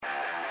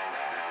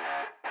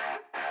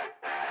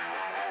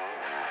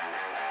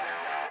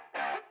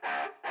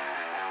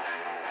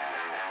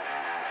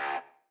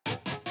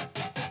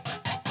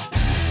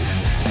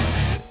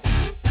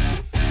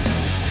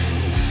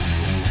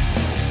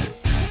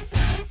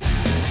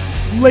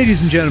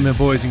Ladies and gentlemen,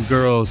 boys and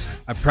girls,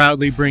 I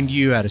proudly bring to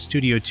you out of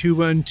Studio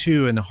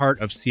 212 in the heart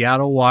of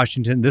Seattle,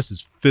 Washington. This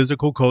is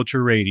Physical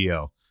Culture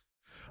Radio.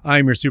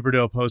 I'm your super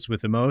dope host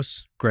with the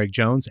most, Greg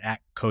Jones,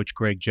 at Coach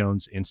Greg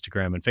Jones,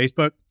 Instagram and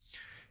Facebook.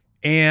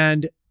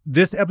 And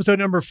this episode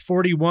number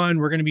 41,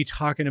 we're going to be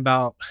talking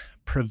about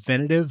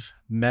preventative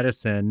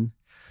medicine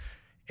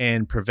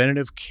and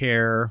preventative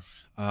care,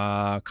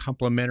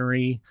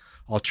 complementary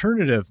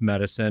alternative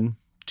medicine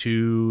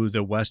to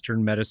the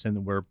Western medicine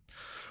that we're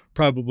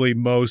probably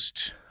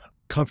most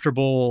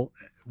comfortable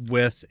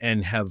with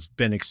and have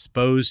been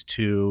exposed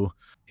to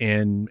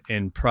in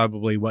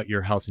probably what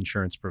your health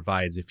insurance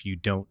provides if you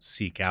don't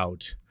seek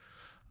out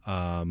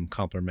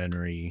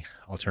complementary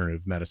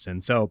alternative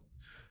medicine. So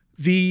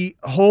the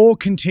whole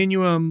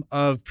continuum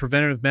of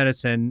preventative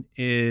medicine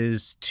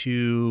is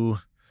to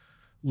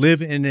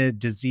live in a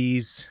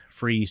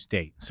disease-free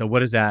state. So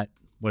what does that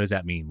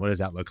mean? What does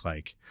that look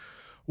like?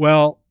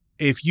 Well,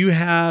 if you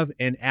have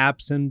an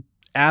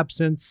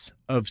absence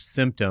of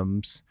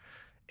symptoms,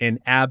 an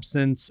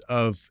absence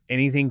of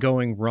anything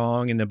going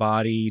wrong in the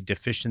body,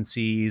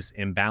 deficiencies,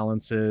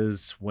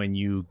 imbalances, when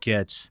you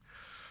get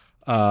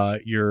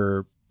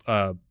your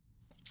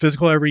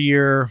physical every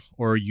year,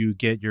 or you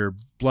get your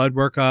blood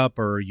work up,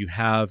 or you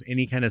have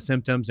any kind of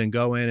symptoms and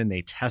go in and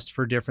they test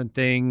for different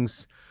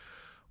things.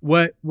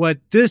 What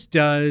this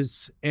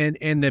does, and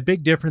the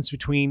big difference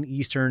between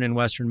Eastern and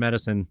Western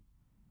medicine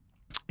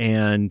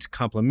and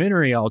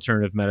complementary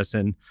alternative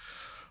medicine,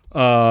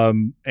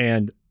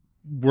 and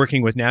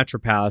working with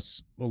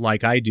naturopaths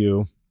like I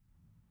do,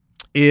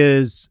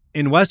 is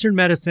in Western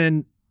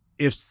medicine,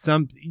 if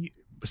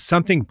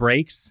something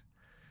breaks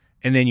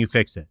and then you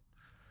fix it.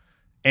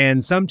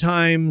 And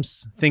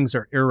sometimes things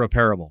are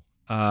irreparable.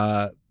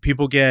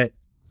 People get,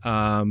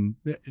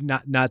 not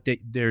that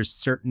there's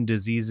certain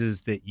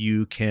diseases that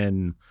you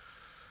can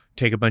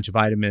take a bunch of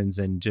vitamins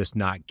and just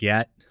not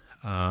get.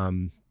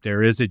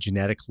 There is a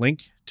genetic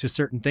link to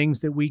certain things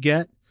that we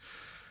get.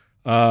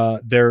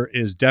 There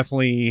is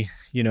definitely,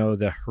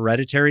 the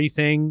hereditary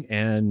thing,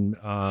 and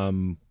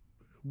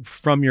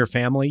from your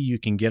family, you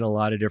can get a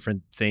lot of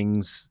different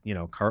things,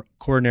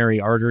 coronary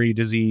artery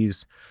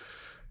disease,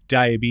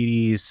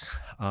 diabetes,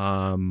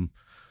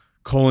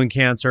 colon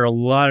cancer, a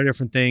lot of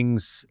different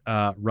things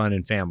run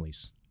in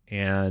families.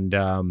 And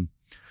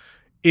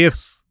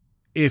if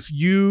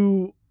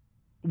you,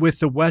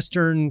 with the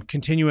Western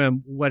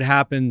continuum, what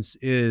happens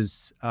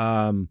is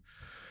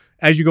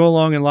as you go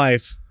along in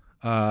life,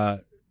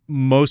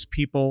 most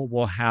people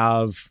will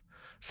have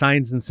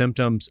signs and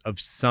symptoms of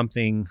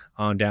something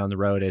on down the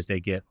road as they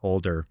get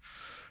older.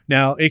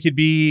 Now, it could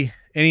be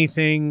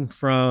anything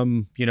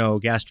from,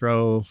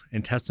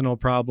 gastrointestinal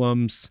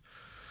problems,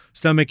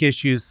 stomach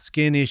issues,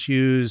 skin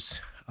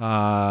issues,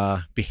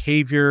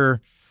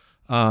 behavior.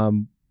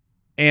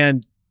 And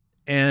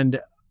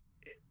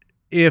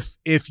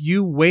if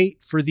you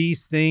wait for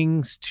these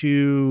things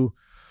to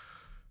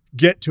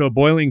get to a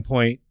boiling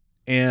point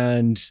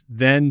and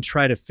then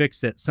try to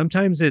fix it,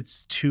 sometimes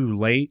it's too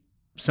late.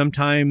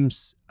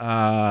 Sometimes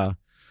a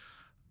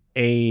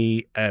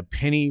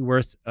penny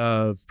worth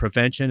of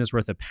prevention is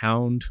worth a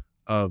pound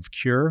of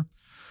cure.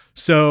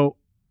 So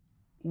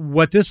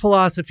what this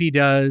philosophy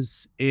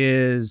does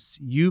is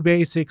you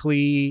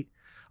basically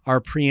are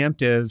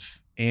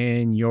preemptive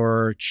in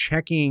your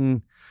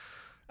checking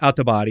out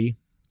the body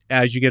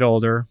as you get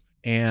older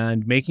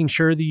and making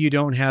sure that you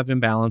don't have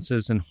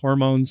imbalances in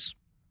hormones,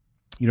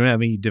 you don't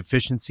have any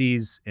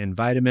deficiencies in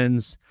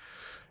vitamins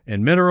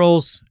and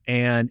minerals,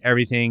 and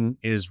everything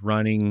is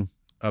running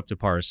up to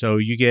par. So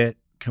you get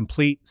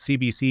complete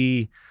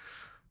CBC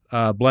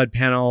blood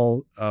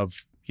panel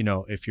of,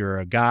 if you're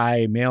a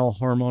guy, male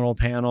hormonal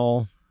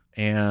panel,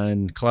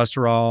 and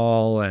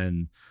cholesterol,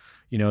 and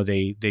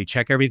they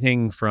check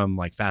everything from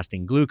like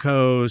fasting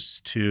glucose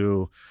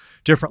to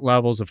different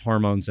levels of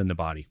hormones in the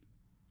body.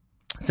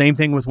 Same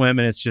thing with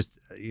women. It's just,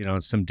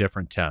 some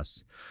different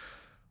tests.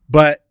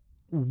 But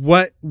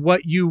what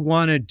you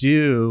want to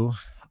do,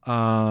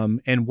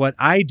 and what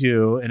I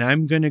do, and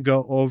I'm going to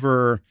go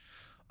over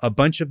a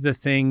bunch of the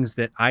things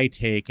that I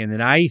take and that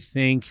I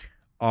think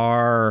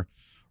are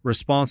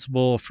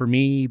responsible for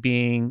me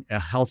being a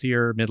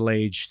healthier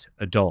middle-aged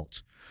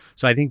adult.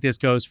 So I think this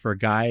goes for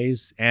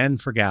guys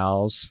and for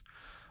gals,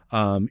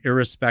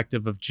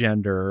 irrespective of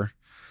gender.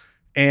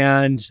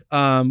 And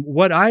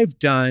what I've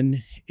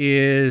done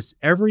is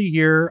every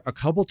year, a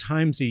couple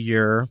times a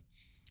year,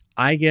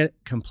 I get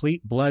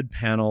complete blood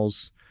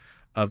panels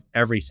of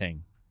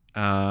everything.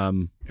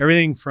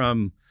 Everything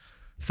from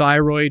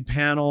thyroid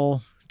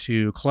panel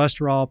to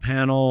cholesterol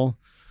panel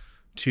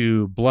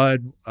to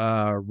blood,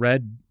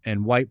 red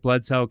and white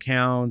blood cell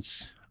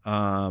counts,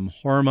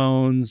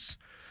 hormones.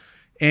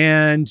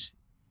 And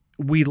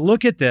we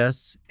look at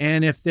this,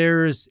 and if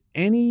there's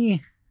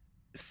anything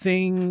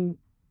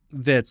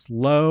that's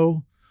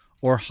low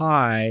or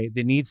high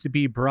that needs to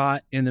be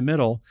brought in the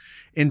middle,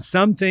 and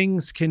some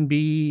things can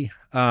be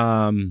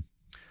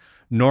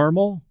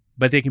normal,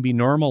 but they can be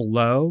normal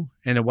low,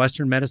 and a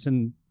Western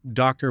medicine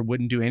doctor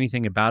wouldn't do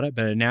anything about it,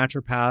 but a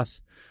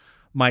naturopath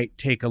might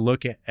take a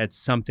look at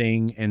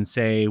something and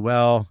say,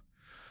 well,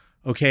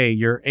 okay,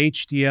 your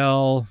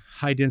HDL,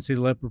 high density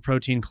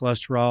lipoprotein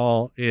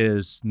cholesterol,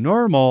 is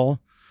normal,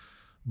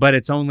 but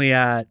it's only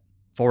at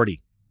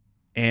 40.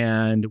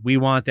 And we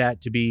want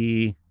that to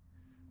be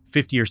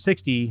 50 or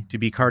 60 to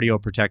be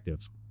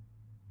cardioprotective,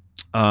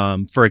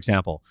 for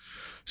example.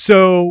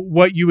 So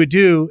what you would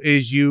do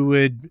is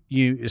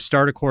you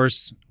start a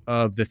course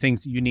of the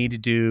things that you need to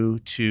do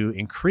to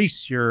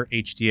increase your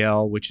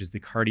HDL, which is the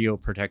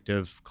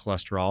cardioprotective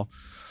cholesterol,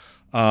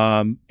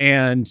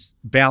 and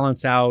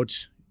balance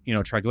out,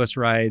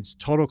 triglycerides,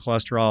 total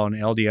cholesterol, and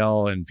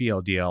LDL and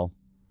VLDL.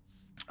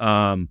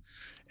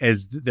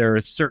 As there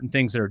are certain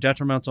things that are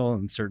detrimental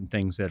and certain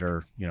things that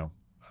are,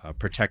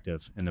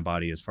 protective in the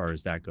body as far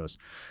as that goes.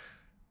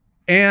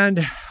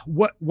 And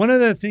one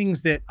of the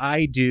things that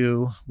I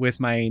do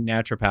with my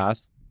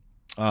naturopath,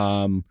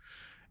 and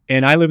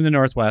I live in the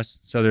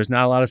Northwest, so there's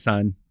not a lot of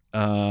sun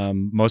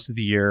most of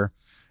the year,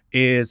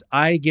 is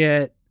I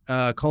get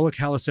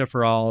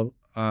cholecalciferol,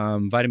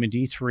 vitamin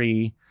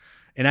D3,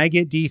 and I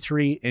get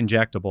D3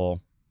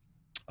 injectable.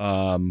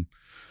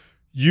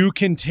 You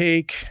can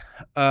take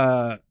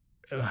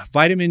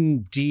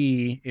vitamin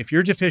D. If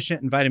you're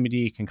deficient in vitamin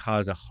D, it can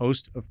cause a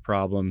host of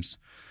problems.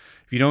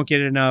 If you don't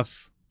get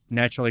enough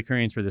naturally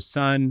occurring through the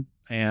sun,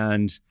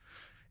 and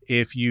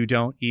if you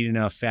don't eat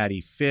enough fatty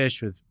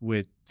fish,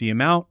 with the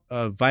amount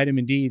of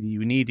vitamin D that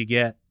you need to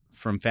get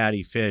from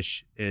fatty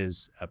fish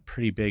is a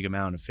pretty big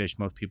amount of fish.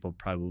 Most people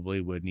probably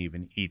wouldn't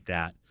even eat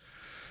that.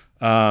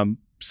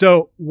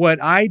 So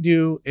what I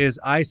do is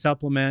I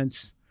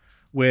supplement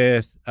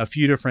with a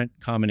few different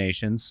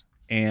combinations,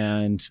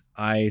 and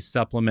I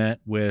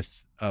supplement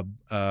with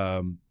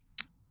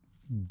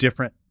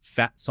different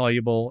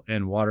fat-soluble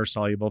and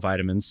water-soluble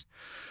vitamins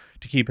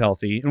to keep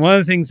healthy. And one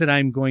of the things that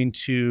I'm going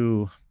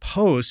to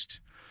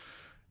post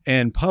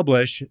and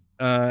publish,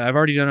 I've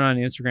already done it on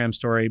an Instagram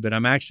story, but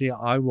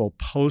I will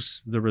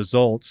post the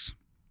results.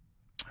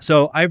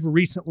 So I've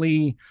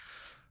recently,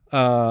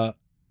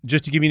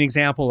 just to give you an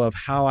example of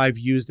how I've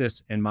used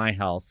this in my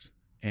health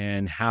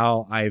and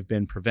how I've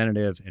been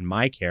preventative in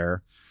my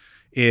care,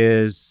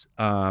 is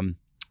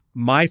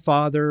my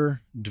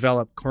father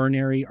developed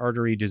coronary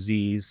artery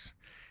disease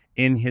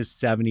in his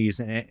 70s,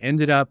 and it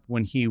ended up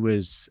when he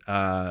was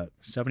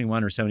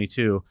 71 or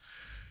 72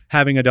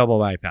 having a double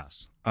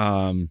bypass.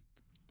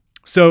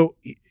 So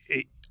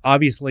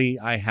obviously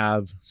I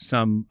have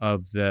some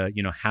of the,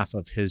 half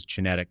of his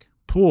genetic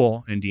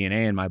pool and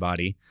DNA in my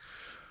body.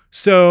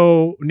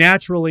 So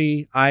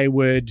naturally I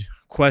would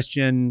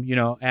question,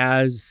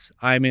 as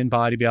I'm in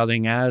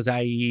bodybuilding, as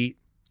I eat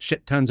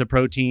shit tons of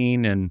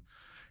protein and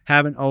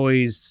haven't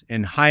always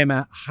in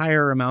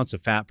higher amounts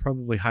of fat,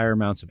 probably higher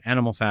amounts of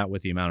animal fat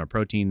with the amount of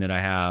protein that I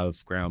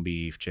have, ground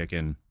beef,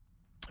 chicken,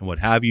 and what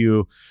have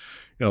you.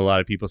 A lot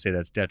of people say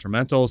that's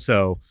detrimental.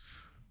 So,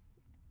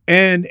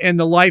 and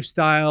the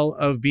lifestyle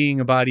of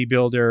being a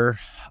bodybuilder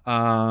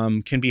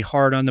can be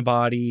hard on the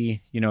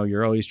body.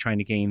 You're always trying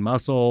to gain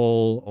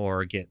muscle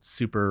or get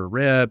super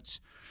ripped,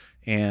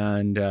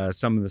 and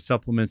some of the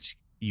supplements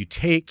you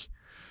take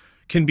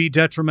can be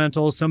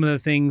detrimental. Some of the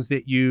things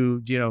that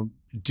you do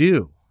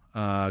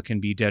can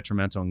be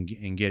detrimental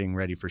in getting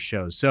ready for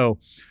shows. So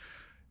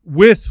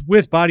with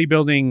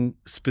bodybuilding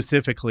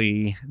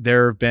specifically,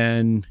 there have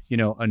been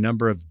a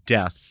number of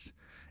deaths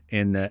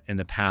in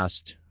the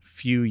past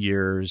few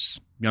years.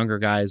 Younger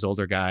guys,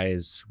 older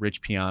guys,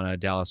 Rich Piana,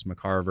 Dallas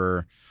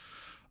McCarver,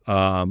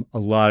 a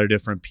lot of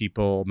different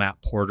people.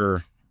 Matt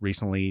Porter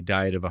recently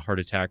died of a heart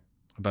attack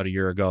about a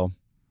year ago,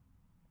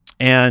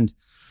 and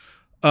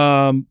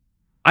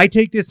I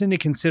take this into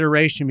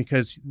consideration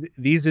because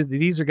these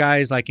are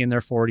guys like in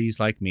their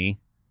 40s like me,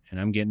 and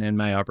I'm getting in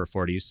my upper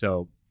 40s.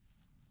 So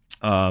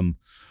I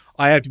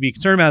have to be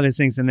concerned about these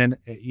things. And then,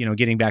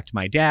 getting back to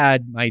my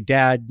dad,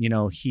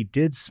 he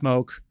did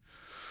smoke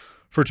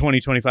for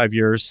 25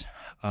 years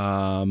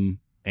and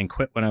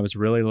quit when I was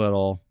really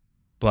little.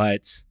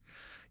 But,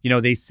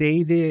 they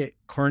say the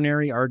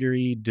coronary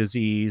artery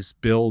disease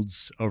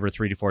builds over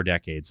 3 to 4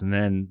 decades. And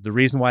then the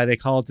reason why they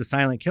call it the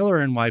silent killer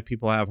and why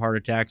people have heart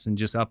attacks and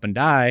just up and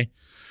die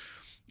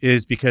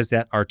is because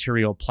that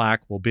arterial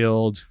plaque will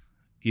build,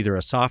 either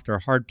a soft or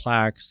hard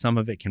plaque. Some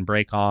of it can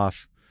break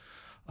off,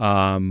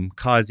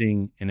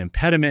 causing an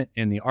impediment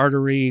in the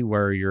artery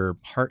where your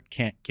heart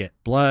can't get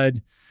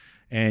blood,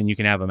 and you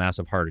can have a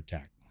massive heart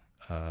attack.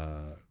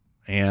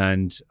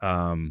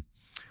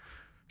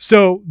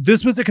 So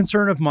this was a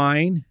concern of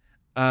mine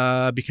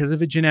because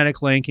of a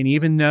genetic link. And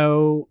even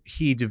though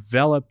he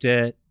developed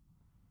it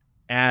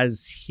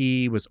as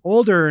he was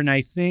older, and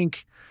I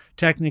think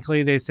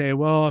technically they say,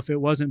 well, if it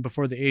wasn't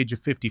before the age of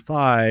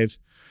 55,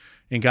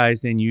 and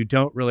guys, then you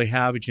don't really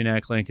have a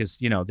genetic link. Because,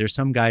 there's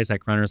some guys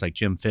like runners like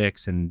Jim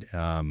Fixx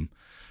and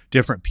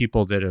different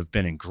people that have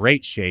been in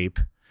great shape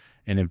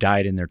and have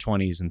died in their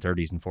 20s and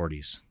 30s and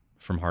 40s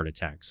from heart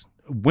attacks.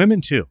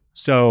 Women too.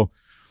 So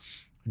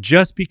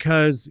just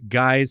because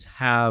guys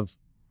have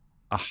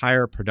a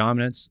higher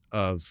predominance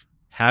of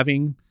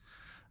having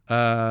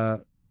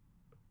cardiovascular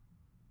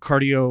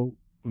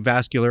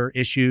vascular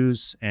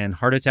issues and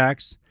heart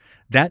attacks.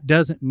 That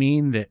doesn't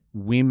mean that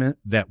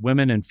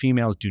women and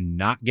females do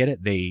not get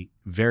it. They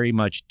very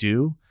much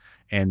do,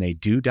 and they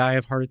do die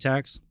of heart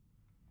attacks.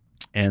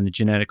 And the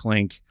genetic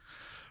link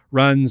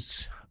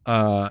runs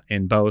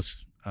in both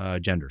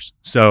genders.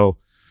 So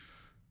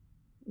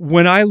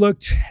when I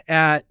looked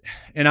at,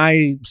 and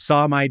I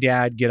saw my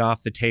dad get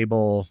off the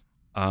table,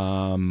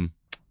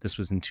 this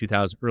was in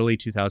early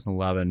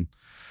 2011.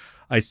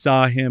 I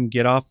saw him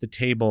get off the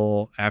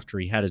table after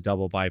he had his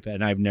double bypass,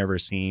 and I've never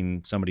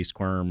seen somebody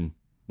squirm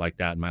like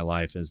that in my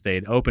life. As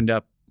they'd opened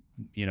up,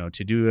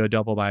 to do a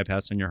double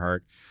bypass on your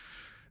heart,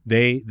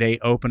 they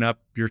open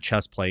up your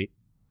chest plate,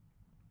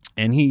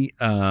 and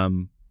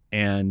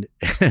and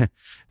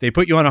they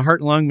put you on a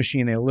heart and lung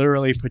machine. They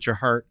literally put your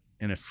heart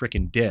in a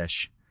freaking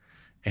dish,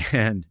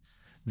 and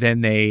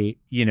then they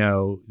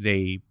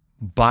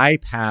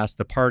bypass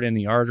the part in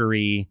the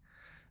artery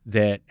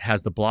that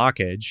has the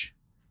blockage,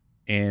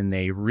 and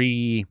they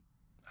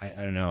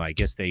I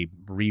guess they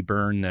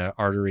reburn the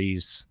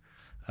arteries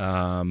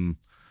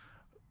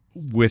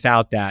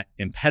without that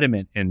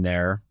impediment in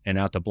there and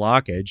out the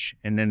blockage.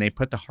 And then they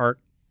put the heart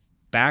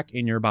back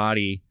in your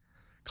body,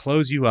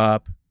 close you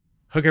up,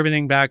 hook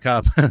everything back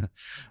up,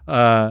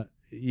 and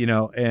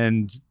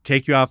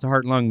take you off the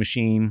heart and lung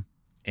machine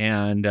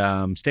and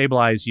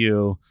stabilize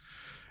you.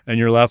 And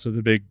you're left with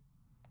a big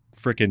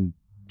freaking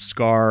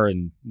scar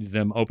and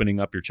them opening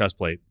up your chest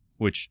plate,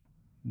 which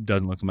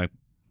doesn't look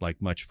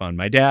like much fun.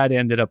 My dad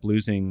ended up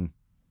losing,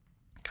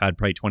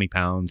 probably 20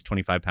 pounds,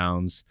 25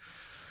 pounds,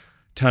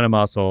 ton of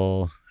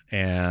muscle.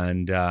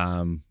 And,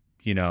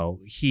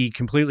 he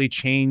completely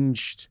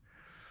changed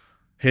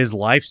his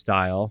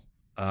lifestyle,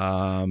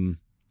 and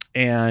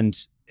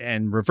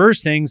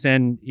reverse things.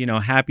 And,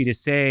 happy to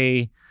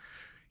say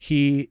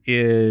he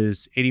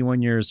is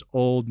 81 years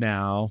old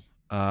now.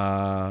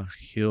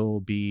 He'll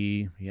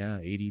be,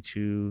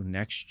 82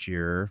 next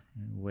year.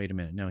 Wait a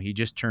minute. No, he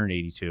just turned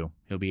 82.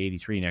 He'll be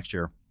 83 next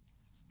year.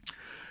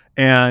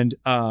 And,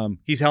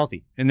 he's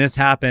healthy. And this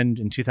happened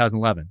in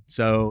 2011.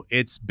 So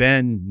it's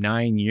been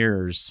 9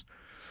 years.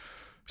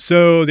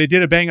 So they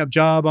did a bang up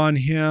job on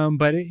him,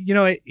 but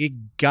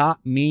it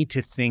got me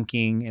to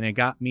thinking, and it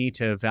got me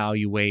to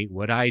evaluate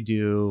what I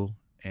do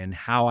and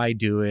how I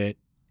do it.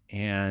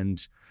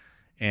 And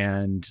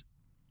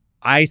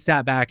I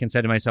sat back and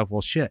said to myself,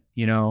 well, shit,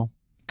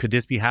 could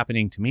this be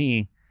happening to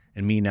me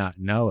and me not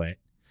know it?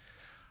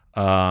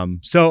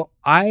 So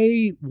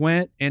I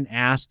went and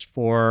asked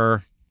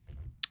for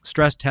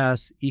stress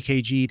tests,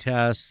 EKG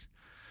tests,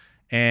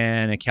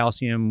 and a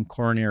calcium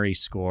coronary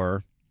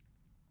score.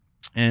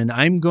 And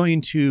I'm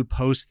going to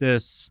post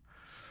this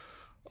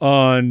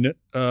on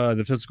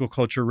the Physical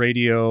Culture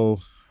Radio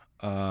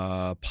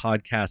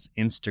podcast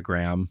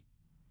Instagram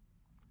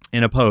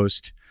in a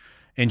post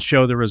and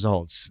show the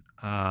results.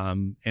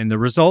 And the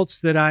results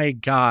that I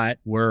got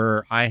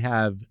were I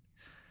have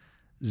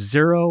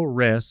 0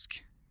 risk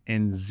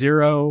and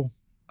 0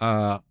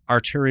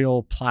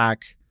 arterial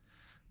plaque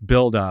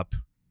buildup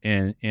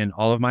in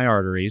all of my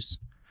arteries.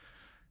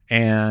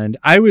 And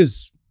I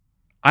was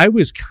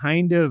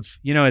kind of,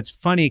 it's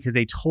funny because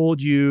they tell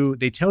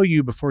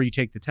you before you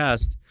take the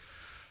test,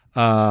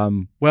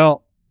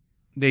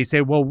 they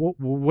say, well,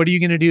 what are you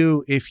going to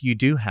do if you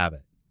do have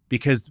it?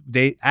 Because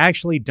they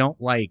actually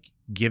don't like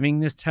giving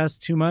this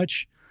test too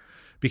much,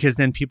 because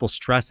then people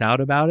stress out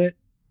about it.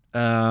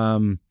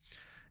 And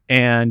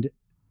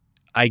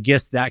I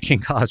guess that can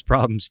cause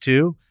problems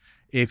too,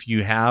 if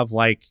you have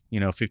 50%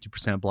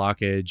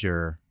 blockage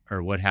or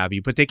what have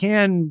you. But they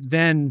can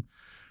then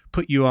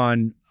put you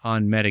on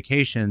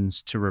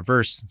medications to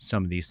reverse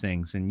some of these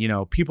things. And,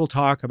 people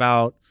talk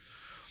about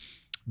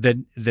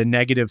the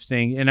negative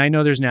thing. And I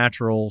know there's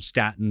natural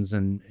statins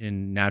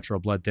and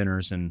natural blood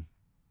thinners and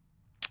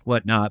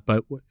whatnot,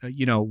 but,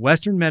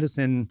 Western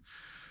medicine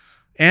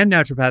and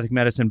naturopathic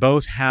medicine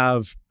both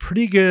have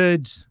pretty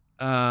good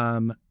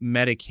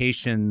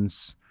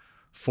medications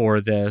for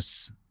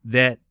this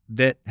that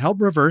help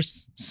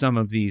reverse some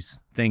of these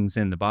things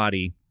in the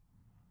body.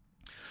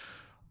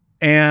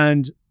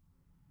 And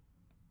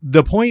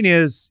the point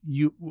is,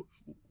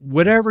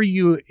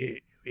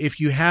 if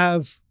you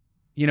have,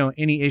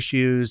 any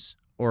issues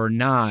or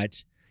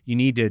not, you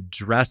need to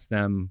address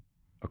them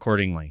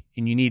accordingly,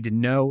 and you need to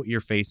know what you're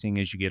facing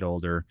as you get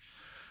older.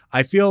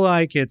 I feel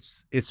like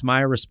it's my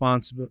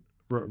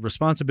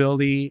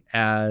responsibility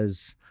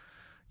as,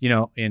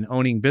 in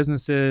owning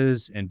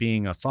businesses and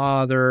being a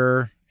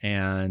father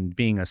and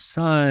being a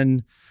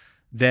son,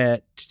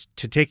 that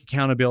to take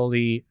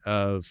accountability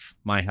of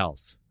my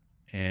health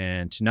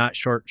and to not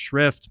short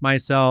shrift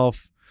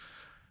myself.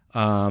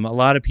 A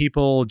lot of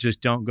people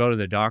just don't go to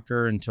the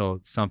doctor until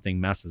something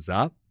messes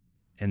up,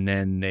 and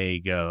then they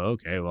go,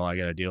 okay, well, I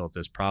got to deal with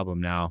this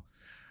problem now.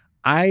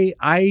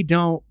 I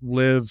don't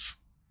live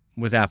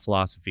with that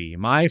philosophy.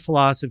 My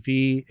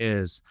philosophy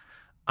is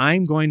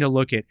I'm going to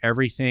look at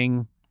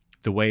everything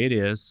the way it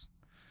is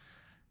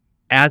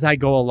as I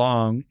go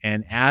along,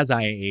 and as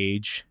I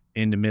age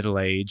into middle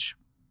age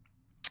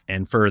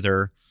and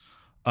further,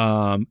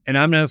 And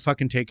I'm going to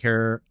fucking take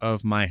care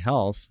of my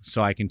health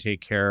so I can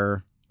take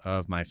care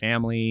of my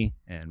family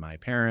and my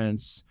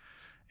parents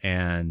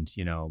and,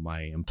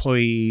 my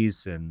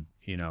employees and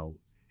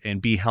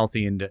be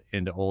healthy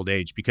into old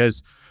age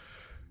because,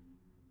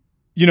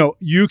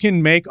 you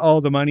can make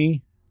all the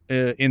money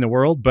in the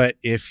world, but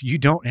if you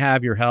don't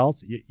have your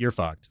health, you're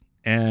fucked.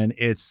 And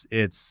it's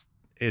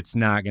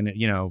not going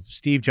to,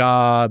 Steve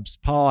Jobs,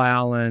 Paul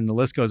Allen, the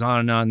list goes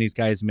on and on. These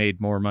guys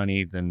made more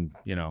money than,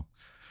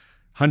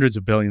 hundreds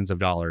of billions of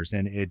dollars.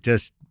 And it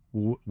just,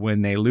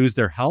 when they lose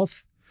their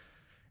health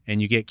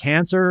and you get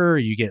cancer, or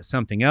you get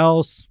something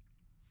else,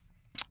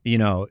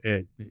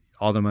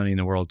 all the money in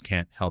the world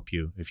can't help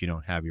you if you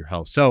don't have your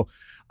health. So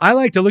I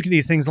like to look at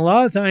these things. A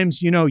lot of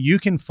times, you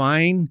can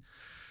find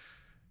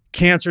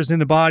cancers in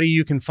the body.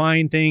 You can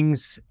find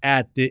things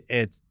at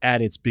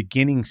its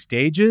beginning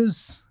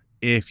stages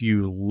if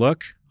you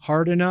look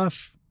hard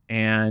enough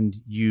and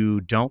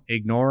you don't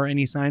ignore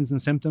any signs and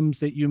symptoms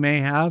that you may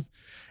have.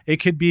 It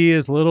could be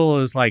as little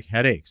as like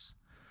headaches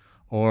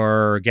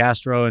or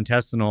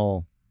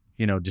gastrointestinal,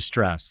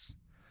 distress.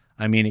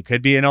 I mean, it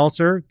could be an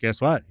ulcer.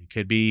 Guess what? It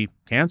could be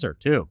cancer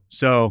too.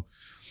 So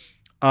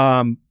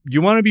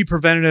you want to be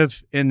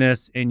preventative in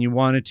this, and you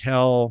want to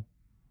tell,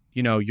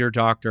 your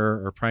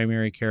doctor or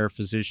primary care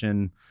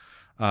physician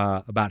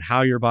about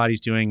how your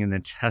body's doing, and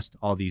then test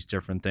all these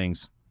different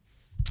things.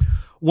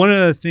 One of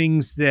the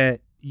things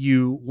that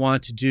you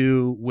want to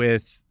do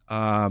with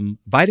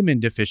vitamin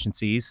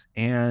deficiencies,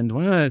 and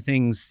one of the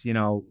things,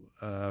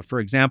 for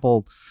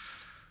example,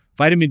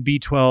 vitamin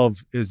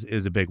B12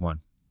 is a big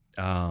one.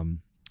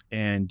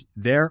 And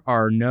there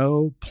are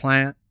no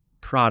plant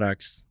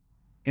products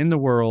in the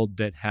world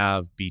that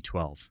have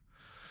B12.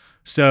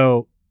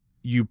 So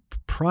you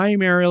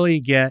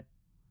primarily get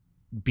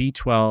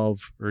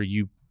B12, or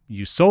you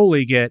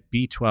solely get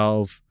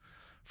B12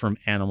 from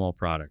animal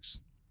products.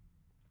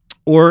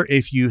 Or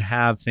if you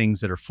have things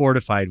that are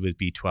fortified with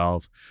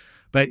B12,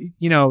 but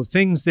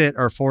things that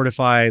are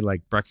fortified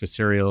like breakfast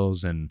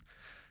cereals and,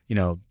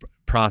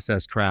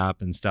 processed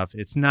crap and stuff,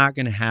 it's not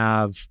going to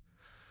have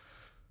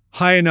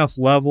high enough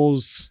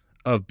levels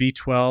of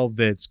B12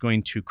 that's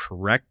going to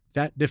correct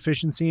that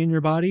deficiency in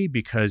your body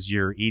because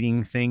you're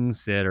eating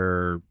things that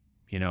are,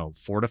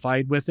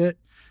 fortified with it.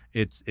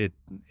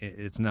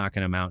 It's not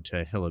going to amount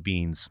to a hill of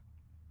beans.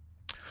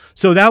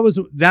 So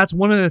that's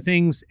one of the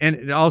things, and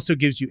it also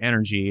gives you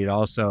energy. It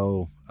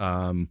also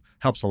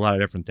helps a lot of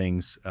different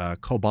things.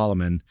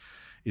 Cobalamin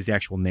is the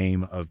actual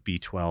name of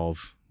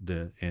B12,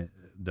 the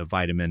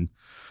vitamin.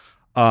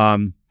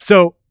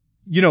 So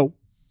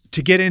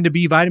to get into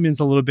B vitamins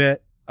a little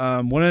bit,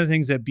 one of the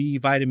things that B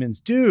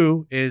vitamins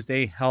do is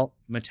they help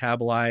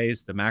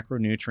metabolize the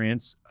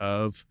macronutrients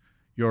of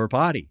your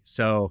body.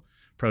 So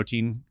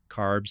protein,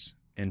 carbs,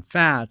 and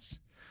fats.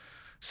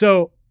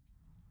 So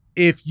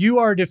if you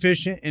are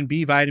deficient in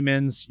B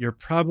vitamins, you're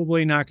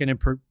probably not going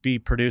to be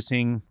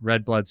producing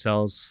red blood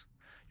cells.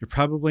 You're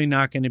probably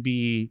not going to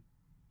be,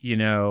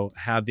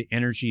 have the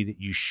energy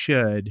that you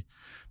should,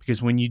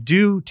 because when you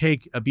do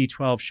take a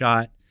B12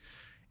 shot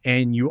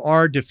and you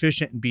are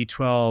deficient in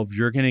B12,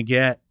 you're going to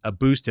get a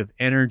boost of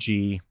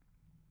energy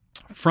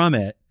from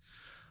it.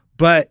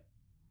 But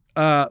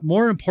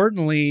more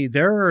importantly,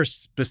 there are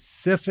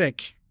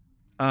specific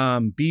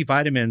B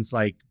vitamins,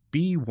 like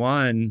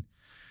B1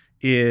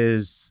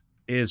 is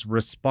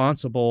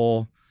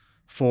responsible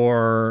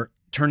for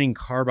turning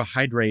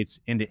carbohydrates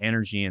into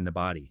energy in the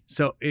body.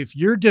 So if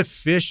you're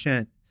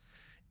deficient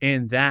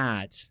in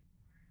that,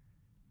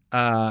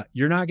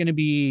 you're not going to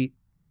be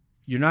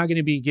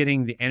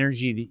getting the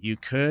energy that you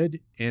could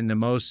in the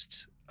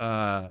most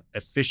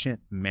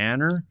efficient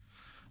manner,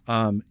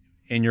 and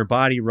your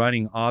body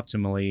running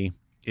optimally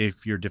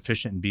if you're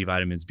deficient in B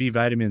vitamins. B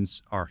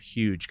vitamins are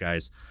huge,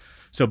 guys.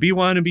 So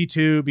B1 and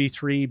B2,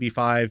 B3,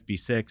 B5,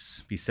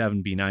 B6,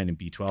 B7, B9, and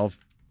B12.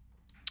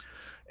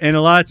 And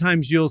a lot of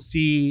times you'll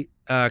see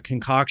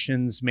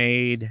concoctions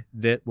made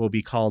that will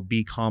be called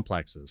B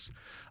complexes.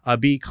 A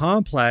B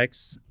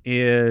complex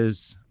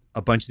is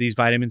a bunch of these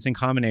vitamins in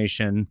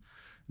combination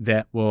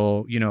that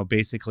will,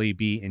 basically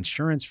be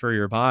insurance for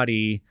your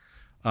body,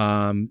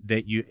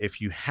 that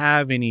if you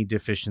have any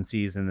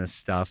deficiencies in this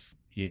stuff,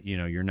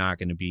 you're not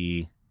going to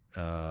be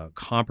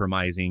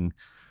compromising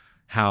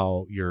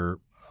how your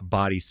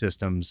body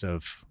systems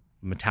of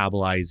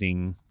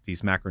metabolizing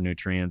these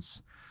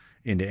macronutrients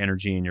into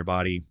energy in your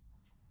body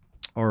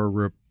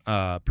or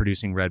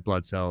producing red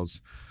blood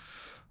cells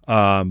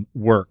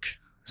work.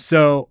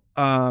 So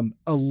a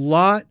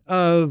lot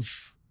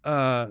of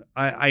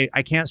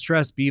I can't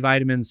stress B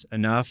vitamins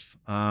enough.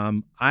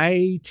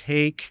 I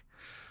take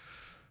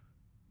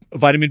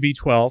vitamin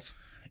B12,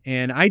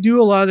 and I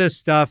do a lot of this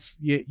stuff.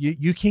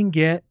 You can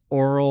get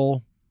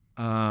oral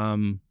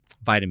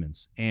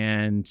vitamins,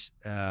 and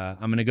I'm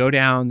going to go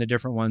down the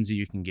different ones that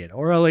you can get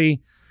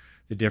orally,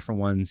 the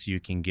different ones you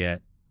can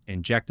get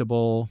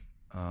injectable,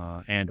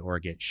 and or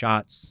get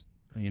shots,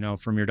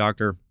 from your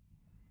doctor.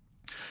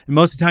 And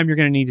most of the time you're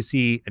going to need to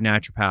see a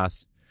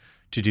naturopath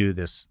to do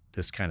this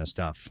kind of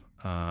stuff.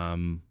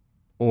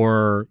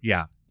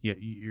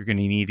 you're going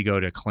to need to go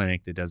to a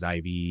clinic that does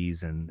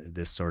IVs and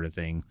this sort of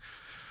thing.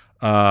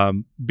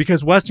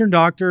 Because Western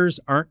doctors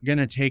aren't going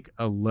to take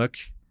a look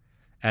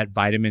at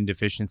vitamin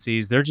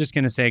deficiencies. They're just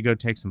going to say, go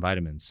take some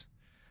vitamins.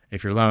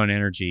 If you're low in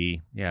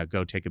energy,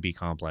 go take a B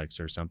complex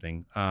or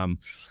something.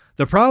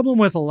 The problem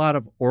with a lot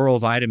of oral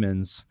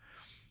vitamins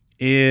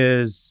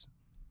is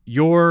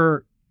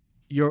your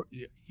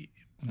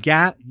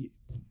gut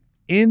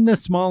in the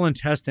small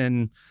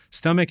intestine,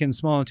 stomach and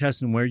small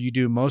intestine, where you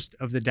do most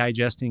of the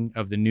digesting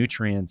of the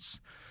nutrients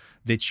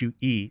that you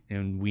eat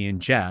and we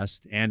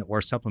ingest and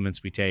or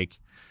supplements we take.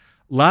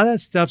 A lot of that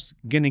stuff's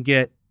going to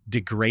get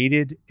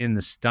degraded in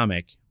the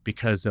stomach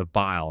because of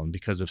bile and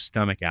because of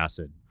stomach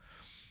acid.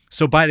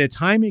 So by the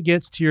time it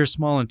gets to your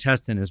small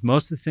intestine, as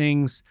most of the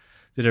things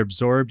that are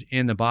absorbed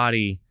in the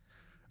body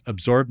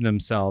absorb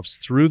themselves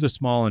through the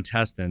small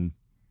intestine,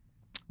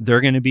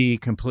 they're going to be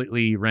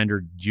completely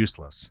rendered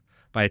useless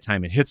by the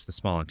time it hits the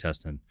small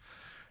intestine.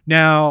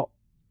 Now,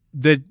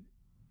 the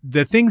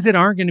things that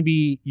aren't going to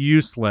be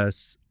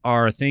useless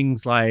are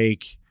things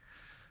like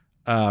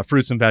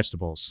fruits and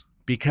vegetables,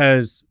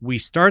 because we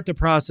start the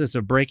process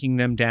of breaking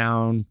them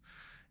down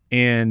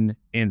in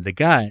the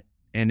gut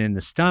and in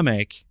the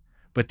stomach,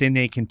 but then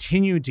they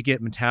continue to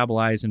get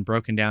metabolized and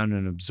broken down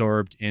and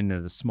absorbed into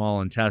the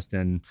small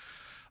intestine.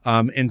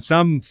 And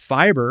some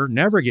fiber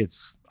never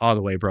gets all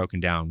the way broken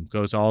down,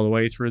 goes all the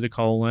way through the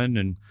colon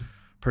and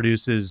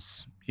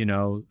produces,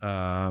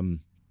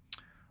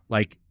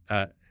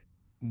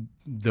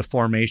 the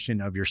formation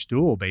of your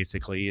stool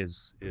basically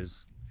is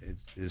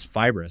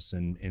fibrous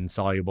and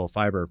insoluble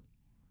fiber.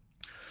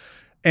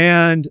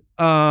 And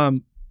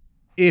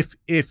if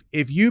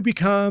you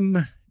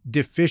become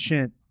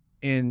deficient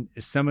in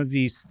some of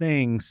these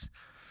things,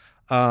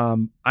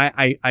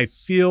 I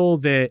feel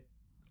that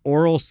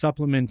oral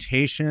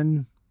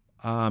supplementation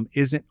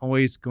isn't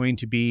always going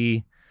to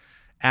be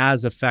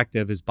as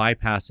effective as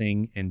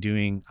bypassing and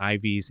doing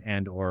IVs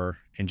and or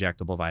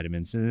injectable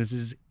vitamins. And this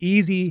is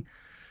easy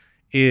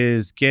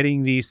is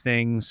getting these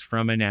things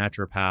from a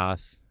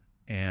naturopath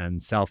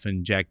and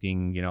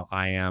self-injecting,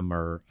 IM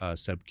or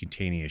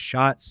subcutaneous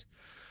shots.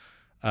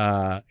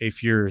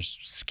 If you're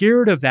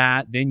scared of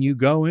that, then you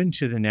go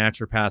into the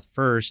naturopath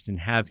first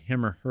and have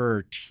him or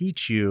her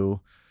teach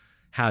you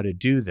how to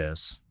do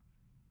this.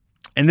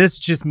 And this is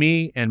just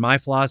me and my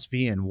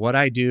philosophy and what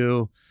I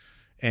do,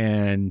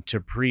 and to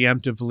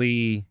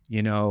preemptively,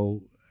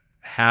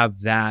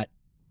 have that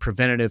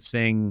preventative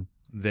thing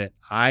the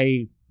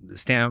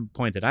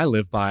standpoint that I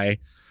live by,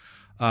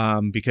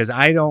 because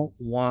I don't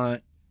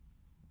want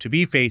to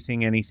be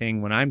facing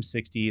anything when I'm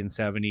 60 and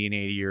 70 and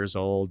 80 years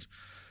old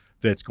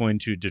that's going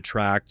to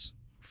detract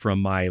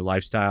from my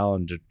lifestyle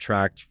and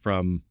detract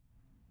from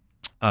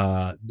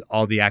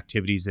all the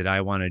activities that I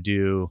want to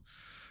do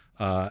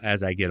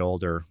as I get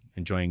older,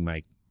 enjoying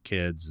my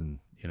kids and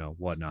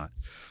whatnot.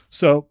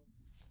 So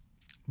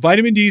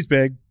vitamin D is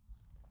big.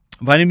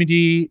 Vitamin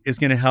D is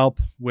going to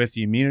help with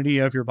the immunity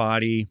of your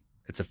body.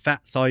 It's a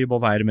fat soluble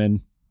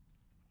vitamin.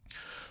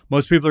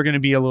 Most people are going to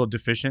be a little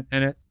deficient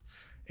in it.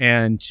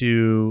 And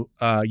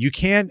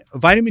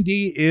vitamin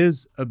D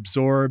is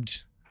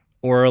absorbed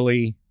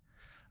orally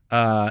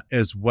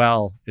as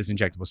well as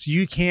injectable. So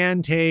you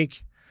can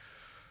take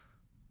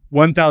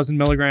 1,000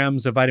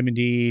 milligrams of vitamin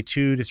D,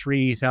 2,000 to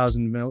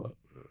 3,000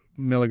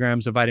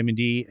 milligrams of vitamin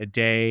D a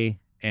day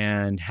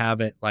and have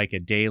it like a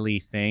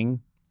daily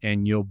thing.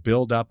 And you'll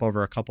build up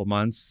over a couple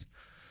months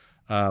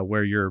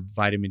where your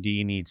vitamin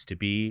D needs to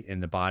be in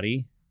the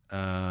body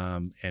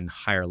and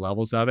higher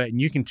levels of it. And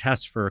you can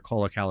test for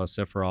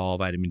cholecalciferol,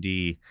 vitamin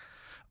D,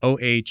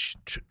 OH,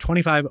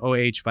 25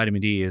 OH vitamin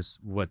D is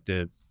what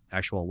the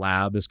actual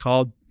lab is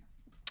called.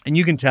 And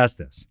you can test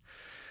this.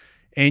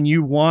 And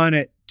you want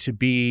it to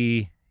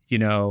be,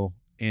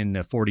 in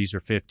the 40s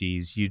or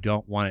 50s. You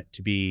don't want it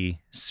to be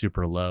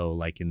super low,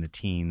 like in the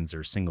teens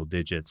or single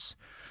digits,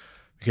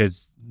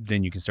 because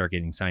then you can start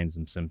getting signs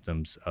and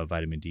symptoms of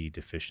vitamin D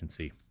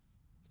deficiency,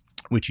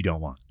 which you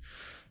don't want.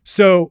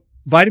 So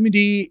vitamin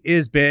D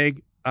is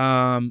big.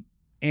 And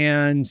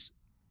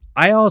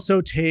I also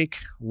take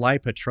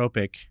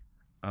lipotropic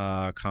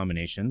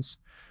combinations,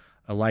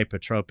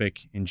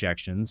 lipotropic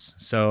injections.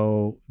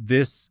 So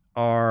this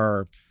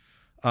are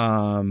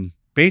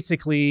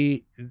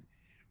basically,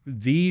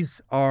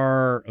 these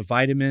are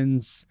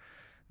vitamins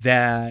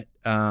that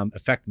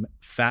affect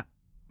fat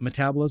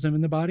metabolism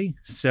in the body.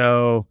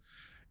 So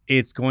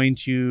it's going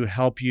to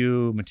help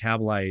you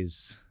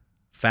metabolize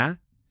fat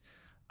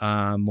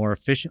more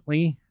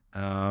efficiently.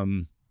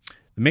 The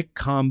MIC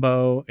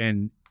combo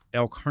and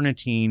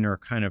L-carnitine are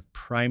kind of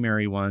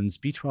primary ones.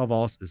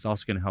 B12 is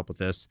also going to help with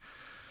this.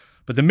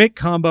 But the MIC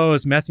combo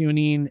is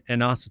methionine,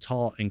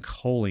 inositol, and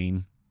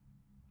choline.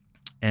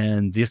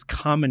 And this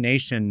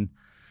combination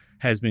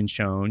has been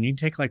shown. You can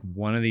take like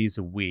one of these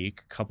a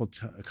week, a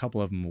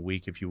couple of them a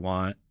week if you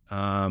want.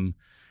 And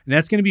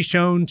that's going to be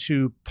shown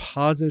to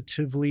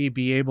positively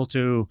be able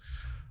to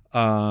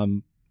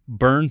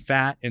burn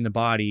fat in the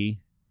body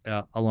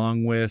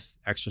along with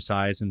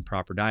exercise and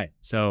proper diet.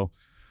 So,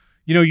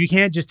 You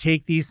can't just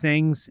take these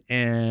things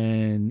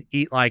and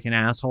eat like an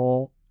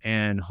asshole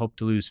and hope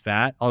to lose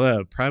fat, although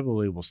it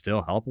probably will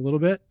still help a little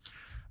bit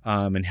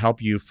and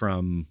help you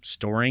from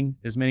storing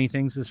as many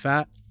things as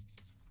fat.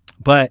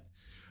 But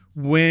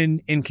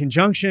when in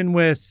conjunction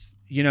with,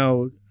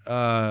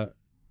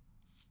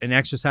 an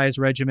exercise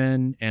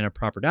regimen and a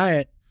proper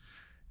diet,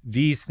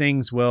 these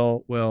things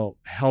will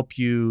help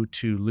you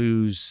to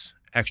lose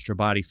extra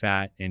body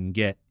fat and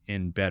get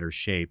in better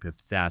shape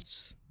if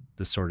that's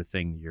the sort of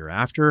thing you're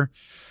after.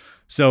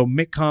 So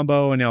MIC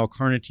combo and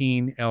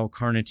L-carnitine.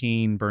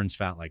 L-carnitine burns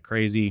fat like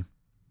crazy.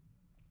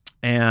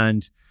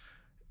 And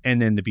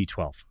then the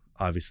B12,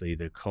 obviously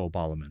the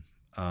cobalamin.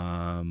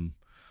 A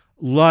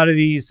lot of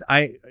these,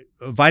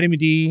 vitamin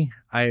D,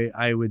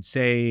 I would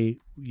say,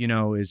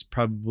 is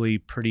probably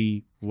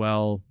pretty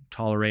well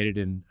tolerated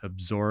and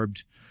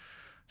absorbed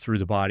through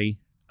the body.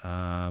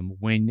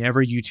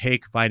 Whenever you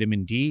take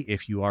vitamin D,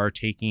 if you are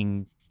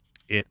taking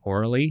it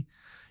orally,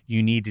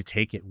 you need to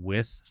take it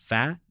with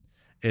fat,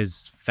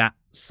 as fat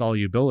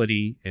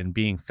solubility, and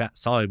being fat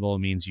soluble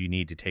means you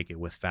need to take it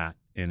with fat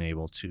in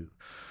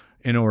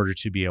order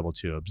to be able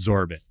to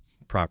absorb it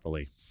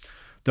properly.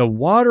 The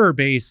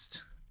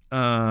water-based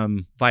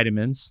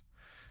vitamins,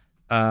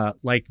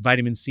 like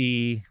vitamin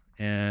C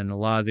and a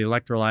lot of the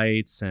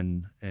electrolytes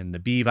and the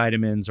B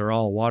vitamins are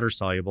all water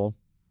soluble.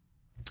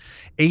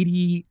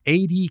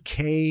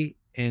 ADK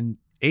and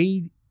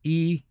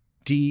AED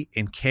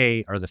and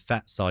K are the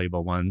fat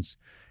soluble ones.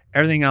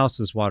 Everything else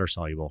is water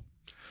soluble.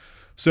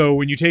 So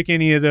when you take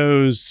any of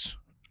those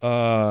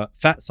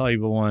fat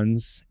soluble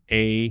ones,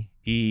 A,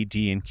 E,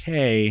 D, and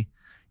K,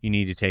 you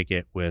need to take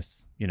it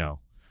with,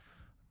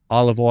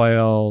 olive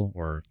oil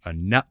or a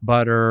nut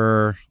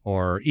butter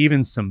or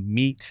even some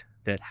meat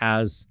that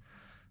has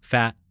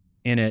fat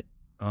in it.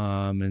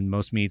 And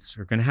most meats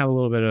are going to have a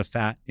little bit of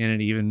fat in it.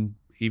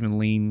 Even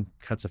lean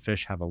cuts of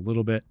fish have a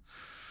little bit.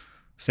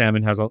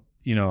 Salmon has a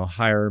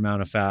higher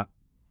amount of fat.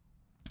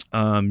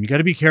 You got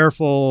to be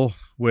careful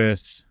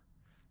with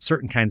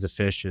certain kinds of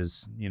fish.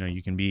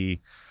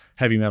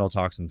 Heavy metal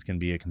toxins can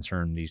be a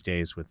concern these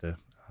days with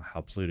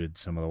how polluted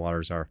some of the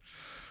waters are.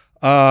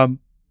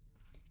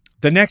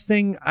 The next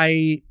thing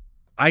I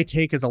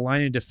take as a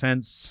line of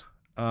defense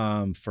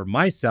for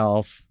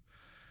myself,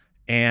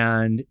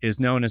 and is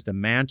known as the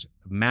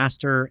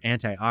master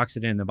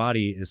antioxidant in the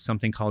body, is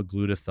something called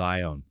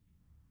glutathione.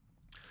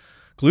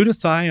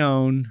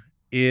 Glutathione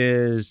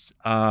is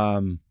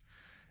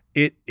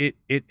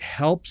it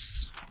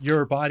helps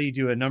your body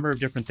do a number of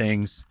different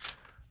things.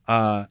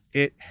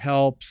 It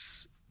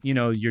helps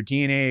your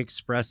DNA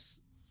express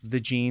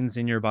the genes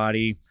in your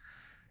body.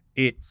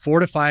 It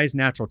fortifies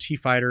natural T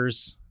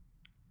fighters,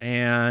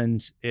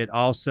 and it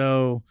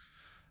also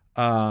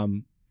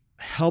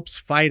helps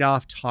fight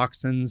off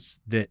toxins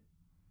that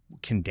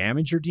can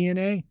damage your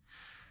DNA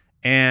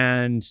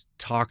and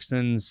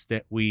toxins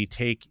that we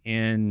take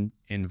in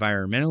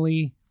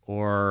environmentally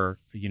or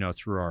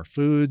through our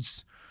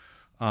foods,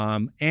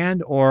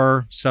 and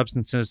or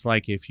substances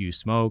like if you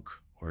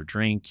smoke or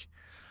drink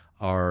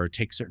or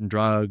take certain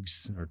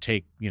drugs or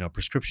take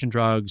prescription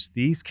drugs.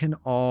 These can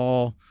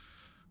all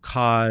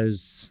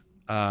cause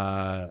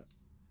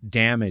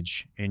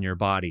damage in your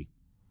body.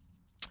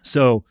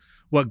 So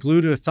what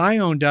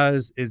glutathione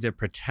does is it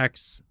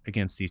protects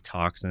against these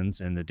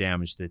toxins and the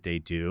damage that they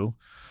do,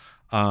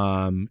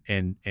 and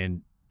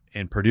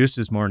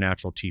produces more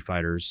natural T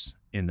fighters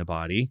in the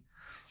body.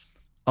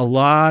 A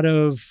lot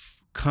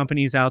of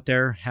companies out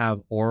there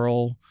have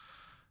oral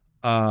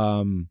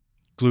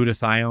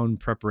glutathione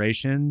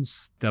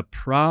preparations. The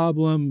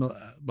problem,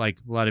 like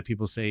a lot of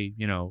people say,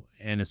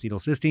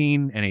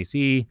 N-acetylcysteine,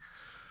 NAC,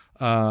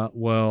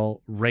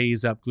 will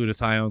raise up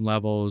glutathione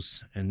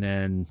levels, and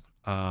then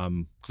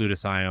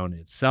glutathione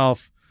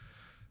itself.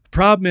 The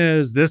problem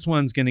is this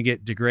one's going to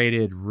get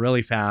degraded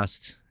really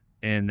fast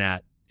in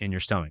your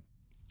stomach,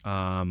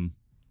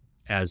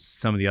 as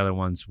some of the other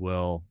ones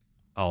will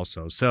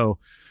also. So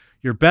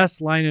your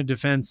best line of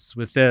defense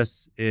with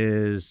this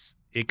is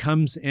it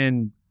comes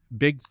in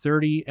big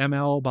 30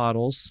 ml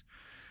bottles,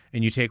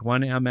 and you take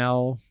 1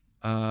 ml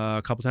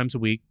a couple times a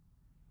week,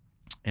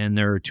 and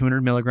there are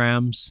 200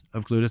 milligrams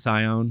of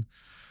glutathione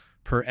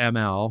per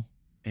ml,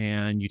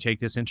 and you take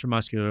this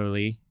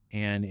intramuscularly,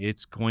 and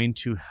it's going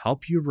to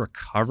help you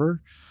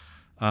recover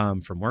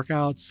from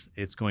workouts.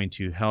 It's going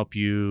to help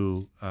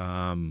you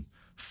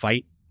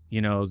fight,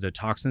 the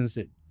toxins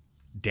that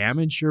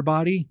damage your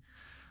body.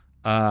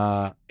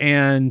 So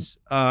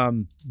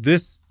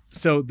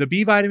the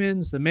B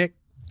vitamins, the MIC,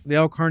 the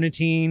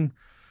L-carnitine,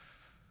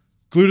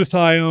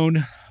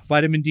 glutathione,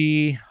 vitamin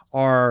D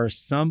are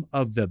some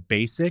of the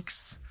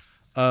basics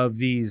of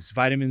these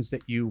vitamins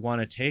that you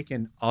want to take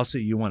and also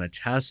you want to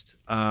test.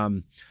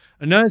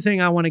 Another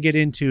thing I want to get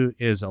into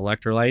is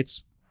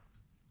electrolytes.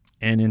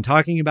 And in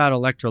talking about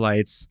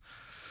electrolytes,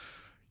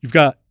 you've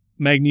got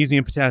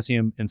magnesium,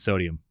 potassium, and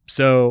sodium.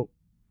 So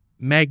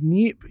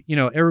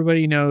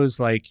everybody knows,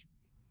 like,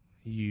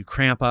 you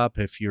cramp up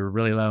if you're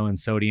really low in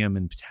sodium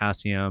and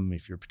potassium,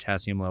 if your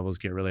potassium levels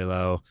get really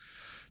low.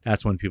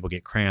 That's when people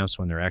get cramps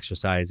when they're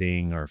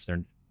exercising, or if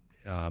they're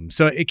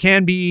so it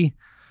can be,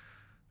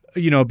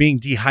 being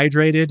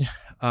dehydrated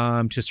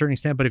to a certain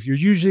extent. But if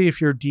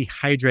you're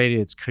dehydrated,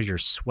 it's because you're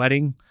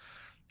sweating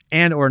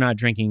and or not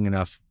drinking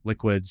enough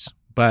liquids.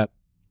 But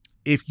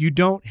if you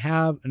don't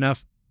have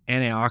enough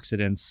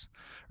antioxidants,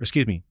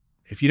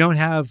 if you don't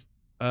have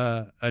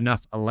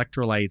enough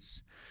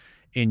electrolytes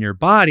in your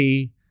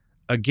body,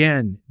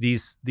 again,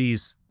 these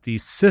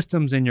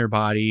systems in your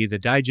body, the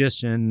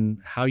digestion,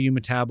 how you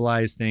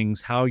metabolize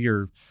things, how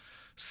your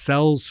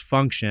cells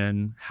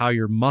function, how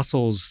your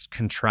muscles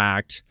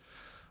contract,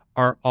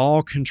 are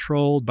all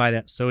controlled by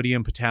that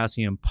sodium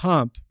potassium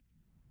pump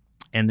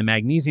and the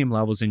magnesium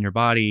levels in your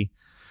body.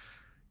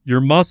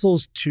 Your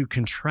muscles to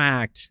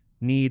contract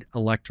need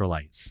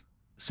electrolytes.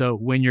 So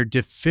when you're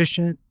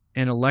deficient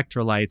in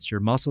electrolytes, your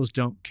muscles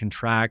don't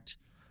contract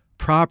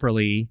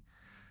properly,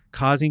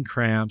 causing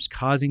cramps,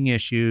 causing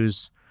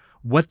issues.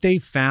 What they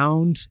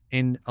found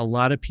in a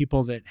lot of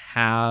people that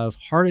have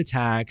heart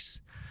attacks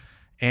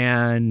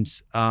and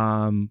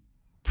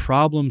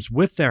problems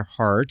with their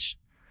heart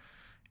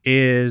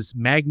is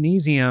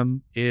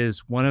magnesium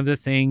is one of the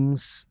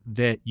things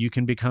that you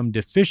can become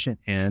deficient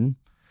in.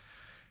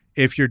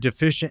 If you're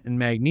deficient in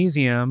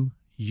magnesium,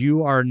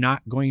 you are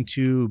not going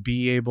to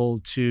be able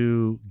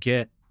to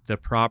get the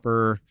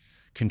proper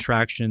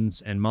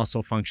contractions and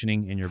muscle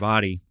functioning in your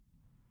body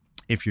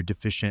if you're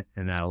deficient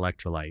in that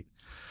electrolyte.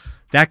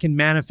 That can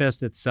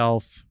manifest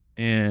itself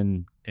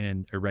in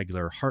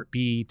irregular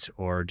heartbeat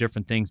or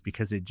different things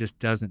because it just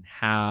doesn't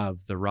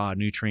have the raw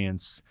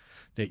nutrients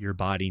that your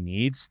body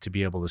needs to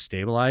be able to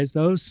stabilize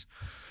those.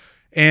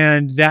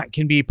 And that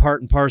can be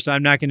part and parcel.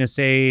 I'm not going to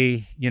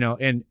say,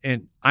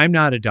 and I'm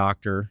not a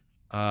doctor,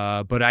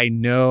 but I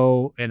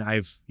know, and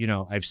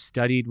I've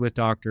studied with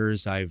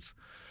doctors. I've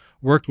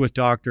worked with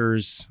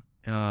doctors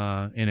in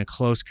a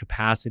close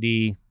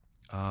capacity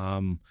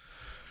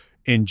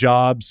in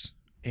jobs.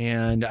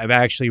 And I've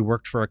actually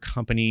worked for a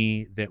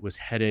company that was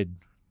headed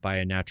by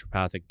a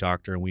naturopathic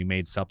doctor, and we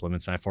made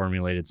supplements, and I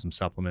formulated some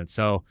supplements.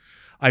 So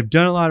I've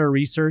done a lot of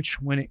research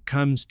when it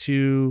comes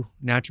to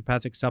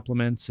naturopathic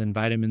supplements and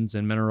vitamins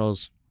and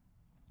minerals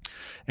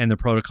and the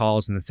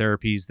protocols and the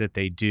therapies that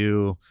they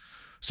do.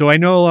 So I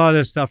know a lot of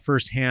this stuff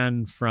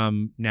firsthand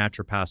from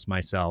naturopaths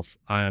myself.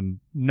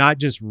 I'm not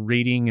just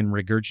reading and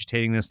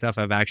regurgitating this stuff.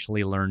 I've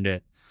actually learned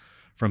it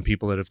from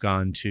people that have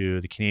gone to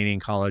the Canadian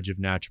College of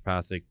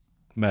Naturopathic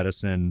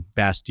Medicine,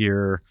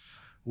 Bastyr,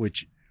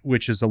 which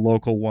is a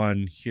local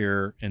one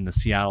here in the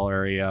Seattle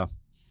area,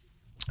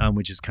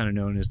 which is kind of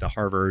known as the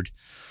Harvard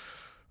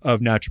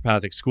of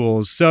naturopathic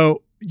schools.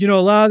 So, a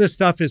lot of this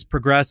stuff is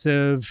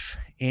progressive,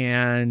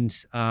 and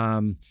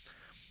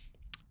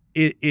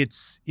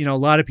it's a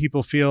lot of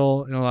people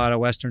feel, and a lot of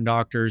Western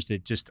doctors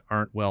that just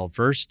aren't well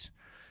versed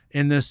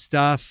in this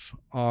stuff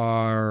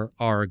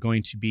are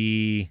going to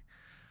be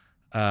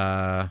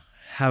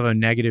have a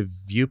negative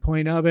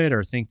viewpoint of it,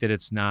 or think that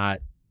it's not,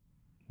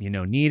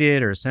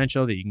 needed or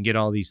essential, that you can get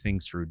all these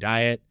things through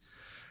diet.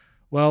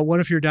 Well,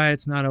 what if your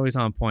diet's not always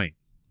on point?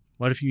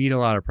 What if you eat a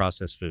lot of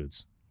processed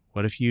foods?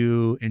 What if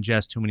you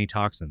ingest too many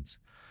toxins?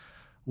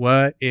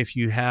 What if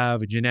you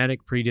have a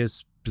genetic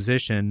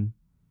predisposition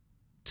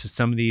to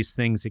some of these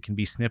things that can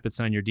be snippets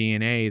on your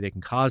DNA that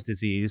can cause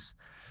disease,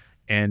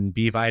 and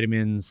B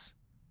vitamins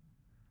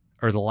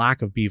or the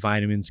lack of B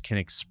vitamins can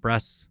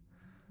express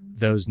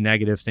those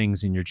negative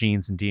things in your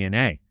genes and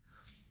DNA?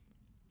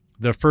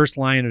 The first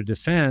line of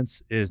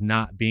defense is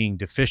not being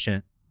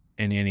deficient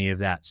in any of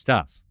that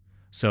stuff.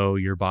 So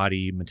your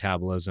body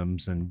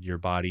metabolisms and your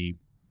body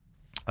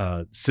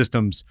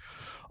systems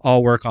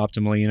all work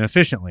optimally and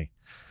efficiently.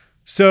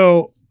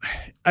 So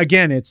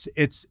again, it's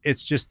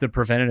just the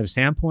preventative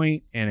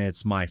standpoint, and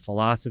it's my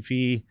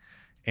philosophy,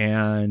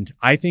 and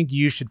I think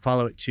you should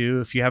follow it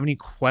too. If you have any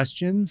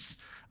questions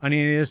on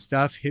any of this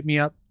stuff, hit me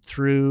up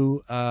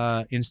through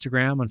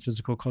Instagram on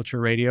Physical Culture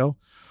Radio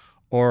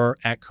or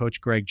at Coach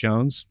Greg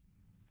Jones.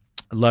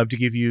 I'd love to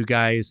give you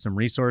guys some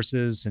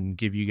resources and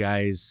give you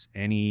guys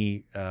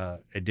any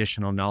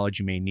additional knowledge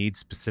you may need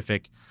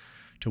specific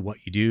to what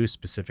you do,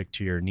 specific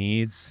to your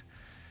needs.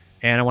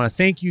 And I want to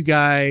thank you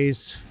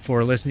guys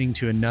for listening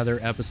to another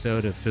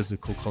episode of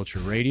Physical Culture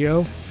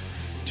Radio.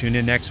 Tune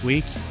in next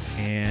week,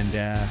 and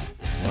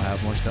we'll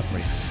have more stuff for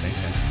you. Thanks,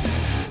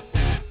 guys.